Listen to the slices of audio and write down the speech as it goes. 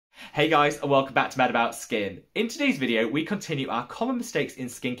Hey guys, and welcome back to Mad About Skin. In today's video, we continue our common mistakes in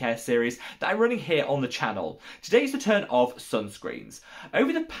skincare series that I'm running here on the channel. Today's the turn of sunscreens.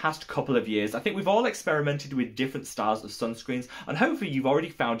 Over the past couple of years, I think we've all experimented with different styles of sunscreens, and hopefully you've already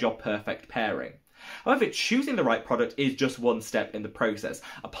found your perfect pairing. However, choosing the right product is just one step in the process.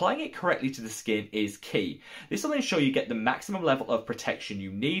 Applying it correctly to the skin is key. This will ensure you get the maximum level of protection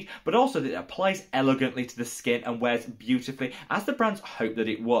you need, but also that it applies elegantly to the skin and wears beautifully as the brands hope that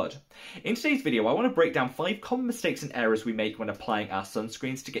it would. In today's video, I want to break down 5 common mistakes and errors we make when applying our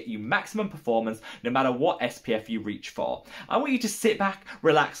sunscreens to get you maximum performance no matter what SPF you reach for. I want you to sit back,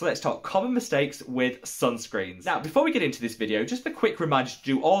 relax, let's talk common mistakes with sunscreens. Now, before we get into this video, just a quick reminder to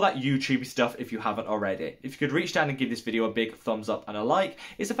do all that YouTube stuff if you haven't already. If you could reach down and give this video a big thumbs up and a like,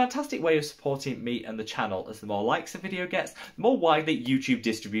 it's a fantastic way of supporting me and the channel, as the more likes a video gets, the more widely YouTube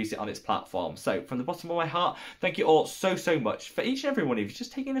distributes it on its platform. So from the bottom of my heart, thank you all so much for each and every one of you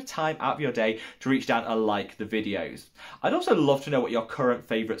just taking the time out of your day to reach down and like the videos. I'd also love to know what your current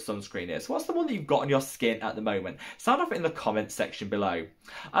favourite sunscreen is. What's the one that you've got on your skin at the moment? Sound off in the comments section below.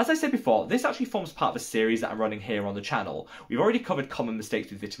 As I said before, this actually forms part of a series that I'm running here on the channel. We've already covered common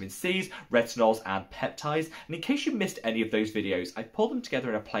mistakes with vitamin C's, retinols and peptides, and in case you missed any of those videos, I've pulled them together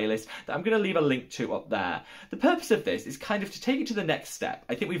in a playlist that I'm going to leave a link to up there. The purpose of this is kind of to take it to the next step.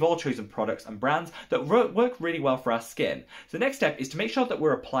 I think we've all chosen products and brands that work really well for our skin. So the next step is to make sure that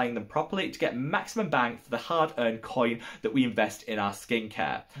we're applying them properly to get maximum bang for the hard-earned coin that we invest in our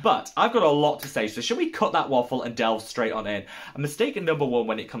skincare. But I've got a lot to say, so should we cut that waffle and delve straight on in? A mistake number 1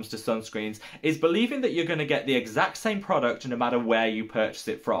 when it comes to sunscreens is believing that you're going to get the exact same product no matter where you purchase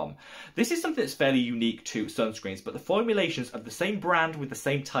it from. This is something that's fairly unique to sunscreens, but the formulations of the same brand with the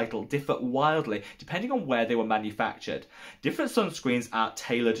same title differ wildly depending on where they were manufactured. Different sunscreens are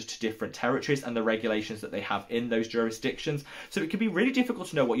tailored to different territories and the regulations that they have in those jurisdictions, so it can be really difficult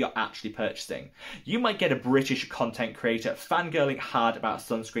to know what you're actually purchasing. You might get a British content creator fangirling hard about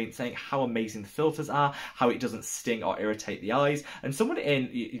sunscreen, saying how amazing the filters are, how it doesn't sting or irritate the eyes, and someone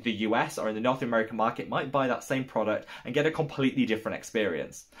in the US or in the North American market might buy that same product and get a completely different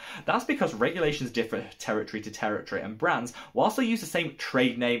experience. That's because regulations differ territory to territory, and brands, whilst they use the same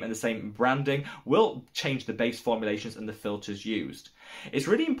trade name and the same branding, will change the base formulations and the filters used. It's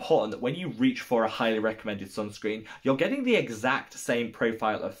really important that when you reach for a highly recommended sunscreen, you're getting the exact same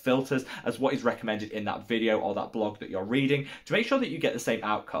profile of filters as what is recommended in that video or that blog that you're reading to make sure that you get the same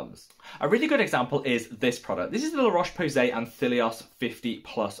outcomes. A really good example is this product. This is the La Roche-Posay Anthelios 50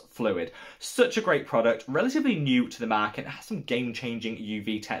 Plus Fluid. Such a great product, relatively new to the market, and has some game-changing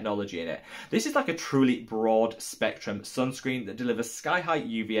UV technology in it. This is like a truly broad spectrum sunscreen that delivers sky-high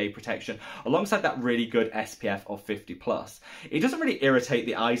UVA protection alongside that really good SPF of 50 plus. It doesn't really irritate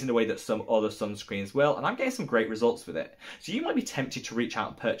the eyes in a way that some other sunscreens will, and I'm getting some great results with it. So you might be tempted to reach out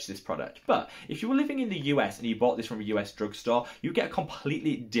and purchase this product, but if you were living in the US and you bought this from a US drugstore, you get a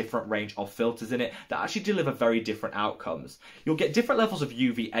completely different range of filters in it that actually deliver very different outcomes. You'll get different levels of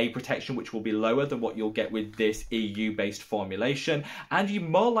UVA protection, which will be lower than what you'll get with this EU-based formulation, and you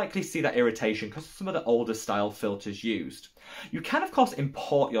more likely see that irritation because of some of the older style filters used. You can of course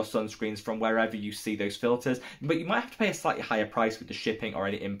import your sunscreens from wherever you see those filters, but you might have to pay a slightly higher price with the shipping or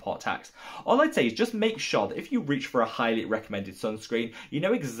any import tax. All I'd say is just make sure that if you reach for a highly recommended sunscreen, you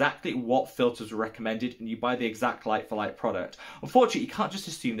know exactly what filters are recommended and you buy the exact like-for-like product. Unfortunately, you can't just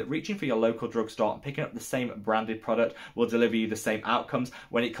assume that reaching for your local drugstore and picking up the same branded product will deliver you the same outcomes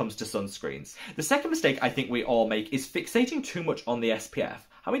when it comes to sunscreens. The second mistake I think we all make is fixating too much on the SPF.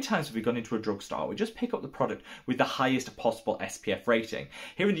 How many times have we gone into a drugstore? We just pick up the product with the highest possible SPF rating.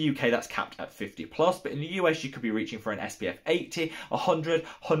 Here in the UK, that's capped at 50 plus, but in the US, you could be reaching for an SPF 80, 100,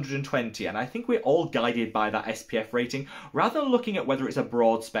 120, and I think we're all guided by that SPF rating rather than looking at whether it's a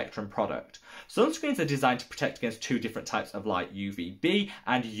broad spectrum product. Sunscreens are designed to protect against 2 different types of light, UVB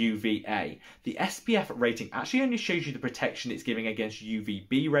and UVA. The SPF rating actually only shows you the protection it's giving against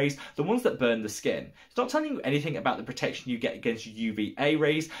UVB rays, the ones that burn the skin. It's not telling you anything about the protection you get against UVA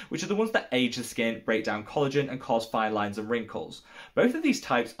rays, which are the ones that age the skin, break down collagen and cause fine lines and wrinkles. Both of these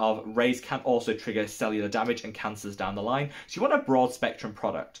types of rays can also trigger cellular damage and cancers down the line, so you want a broad spectrum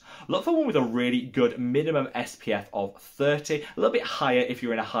product. Look for one with a really good minimum SPF of 30, a little bit higher if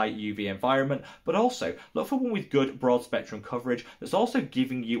you're in a high UV environment, but also look for one with good broad spectrum coverage that's also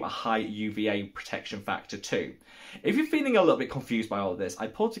giving you a high UVA protection factor too. If you're feeling a little bit confused by all of this, I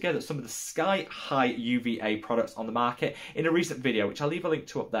pulled together some of the sky-high UVA products on the market in a recent video, which I'll leave a link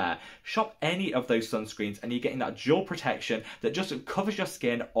to up there. Shop any of those sunscreens and you're getting that dual protection that just covers your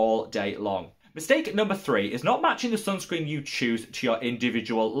skin all day long. Mistake number 3 is not matching the sunscreen you choose to your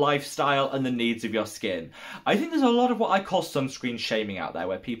individual lifestyle and the needs of your skin. I think there's a lot of what I call sunscreen shaming out there,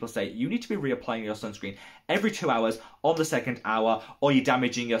 where people say you need to be reapplying your sunscreen every 2 hours on the second hour, or you're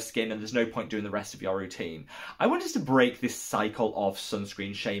damaging your skin and there's no point doing the rest of your routine. I want us to break this cycle of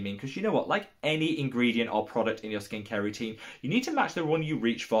sunscreen shaming, because you know what, like any ingredient or product in your skincare routine, you need to match the one you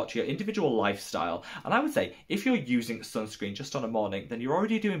reach for to your individual lifestyle. And I would say if you're using sunscreen just on a morning, then you're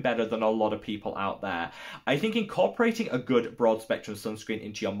already doing better than a lot of people out there. I think incorporating a good broad spectrum sunscreen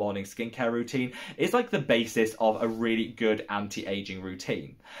into your morning skincare routine is like the basis of a really good anti-aging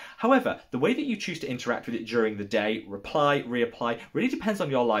routine. However, the way that you choose to interact with it during the day, reply, reapply, really depends on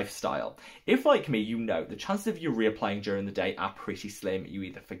your lifestyle. If, like me, you know the chances of you reapplying during the day are pretty slim, you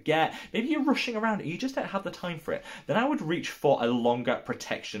either forget, maybe you're rushing around, or you just don't have the time for it, then I would reach for a longer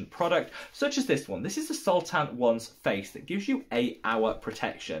protection product, such as this one. This is the Sultan One's Face that gives you 8-hour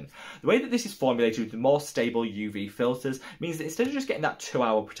protection. The way that this is formulated with the more stable UV filters means that instead of just getting that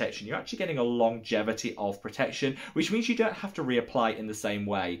 2-hour protection, you're actually getting a longevity of protection, which means you don't have to reapply in the same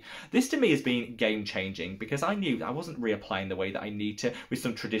way. This to me has been game changing, because I knew I wasn't reapplying the way that I need to with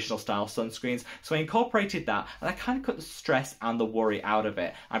some traditional style sunscreens, so I incorporated that and I kind of cut the stress and the worry out of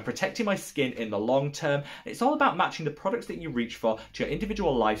it. I'm protecting my skin in the long term. It's all about matching the products that you reach for to your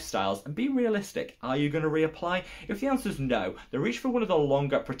individual lifestyles, and be realistic. Are you going to reapply? If the answer is no, then reach for one of the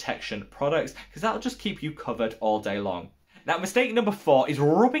longer protection products, because that'll just keep you covered all day long. Now, mistake number 4 is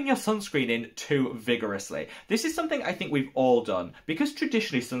rubbing your sunscreen in too vigorously. This is something I think we've all done. Because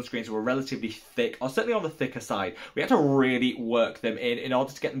traditionally sunscreens were relatively thick, or certainly on the thicker side, we had to really work them in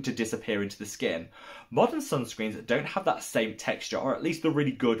order to get them to disappear into the skin. Modern sunscreens don't have that same texture, or at least the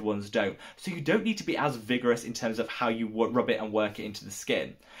really good ones don't, so you don't need to be as vigorous in terms of how you rub it and work it into the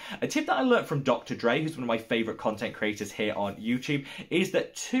skin. A tip that I learned from Dr. Dre, who's one of my favourite content creators here on YouTube, is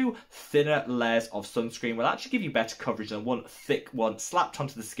that 2 thinner layers of sunscreen will actually give you better coverage than one thick one slapped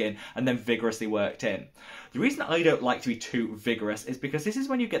onto the skin and then vigorously worked in. The reason I don't like to be too vigorous is because this is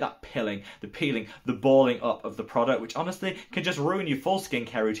when you get that pilling, the peeling, the balling up of the product, which honestly can just ruin your full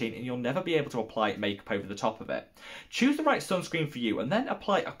skincare routine and you'll never be able to apply makeup over the top of it. Choose the right sunscreen for you and then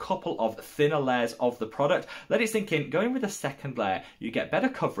apply a couple of thinner layers of the product. Let it sink in. Going with a second layer, you get better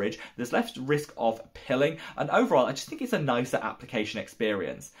coverage, there's less risk of pilling, and overall I just think it's a nicer application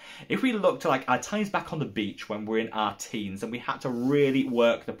experience. If we look to like our times back on the beach when we're in our teens and we had to really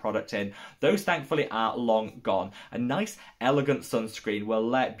work the product in, those thankfully are long gone. A nice elegant sunscreen will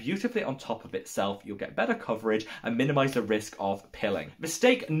layer beautifully on top of itself, you'll get better coverage and minimise the risk of pilling.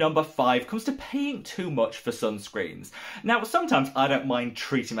 Mistake number 5 comes to paying too much for sunscreens. Now, sometimes I don't mind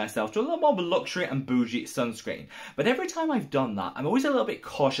treating myself to a little more luxury and bougie sunscreen, but every time I've done that, I'm always a little bit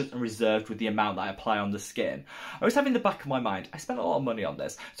cautious and reserved with the amount that I apply on the skin. I always have in the back of my mind, I spent a lot of money on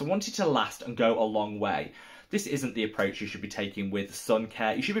this, so I want it to last and go a long way. This isn't the approach you should be taking with sun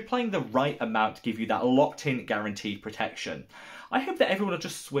care. You should be applying the right amount to give you that locked-in guaranteed protection. I hope that everyone will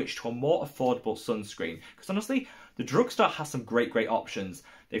just switch to a more affordable sunscreen, because honestly, the drugstore has some great options.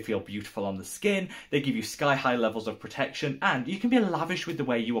 They feel beautiful on the skin, they give you sky-high levels of protection, and you can be lavish with the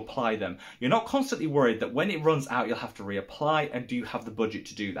way you apply them. You're not constantly worried that when it runs out you'll have to reapply, and do you have the budget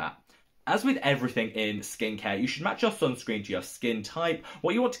to do that? As with everything in skincare, you should match your sunscreen to your skin type,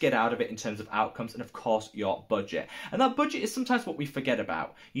 what you want to get out of it in terms of outcomes, and of course your budget. And that budget is sometimes what we forget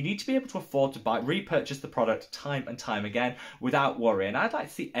about. You need to be able to afford to repurchase the product time and time again without worry. And I'd like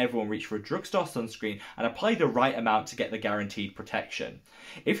to see everyone reach for a drugstore sunscreen and apply the right amount to get the guaranteed protection.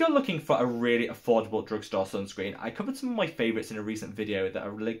 If you're looking for a really affordable drugstore sunscreen, I covered some of my favourites in a recent video that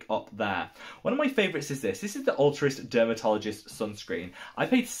I'll link up there. One of my favourites is this. This is the Ultrist Dermatologist sunscreen. I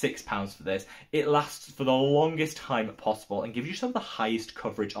paid £6 for this. It lasts for the longest time possible and gives you some of the highest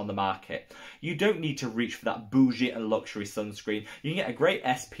coverage on the market. You don't need to reach for that bougie and luxury sunscreen. You can get a great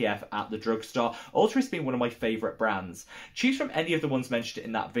SPF at the drugstore. Ultrist being one of my favourite brands. Choose from any of the ones mentioned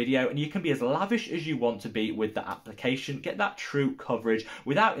in that video and you can be as lavish as you want to be with the application. Get that true coverage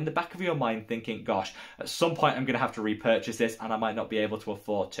without in the back of your mind thinking, gosh, at some point I'm going to have to repurchase this and I might not be able to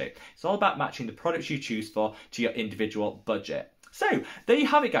afford to. It's all about matching the products you choose for to your individual budget. So, there you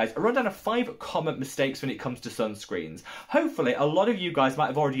have it guys, a rundown of 5 common mistakes when it comes to sunscreens. Hopefully a lot of you guys might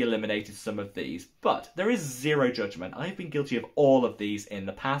have already eliminated some of these, but there is zero judgment. I've been guilty of all of these in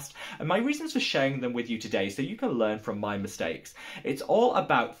the past, and my reasons for sharing them with you today so you can learn from my mistakes. It's all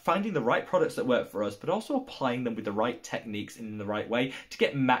about finding the right products that work for us, but also applying them with the right techniques in the right way to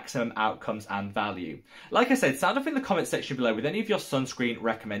get maximum outcomes and value. Like I said, sound off in the comment section below with any of your sunscreen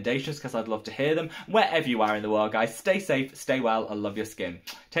recommendations because I'd love to hear them. Wherever you are in the world guys, stay safe, stay well, and love your skin.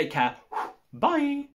 Take care. Bye.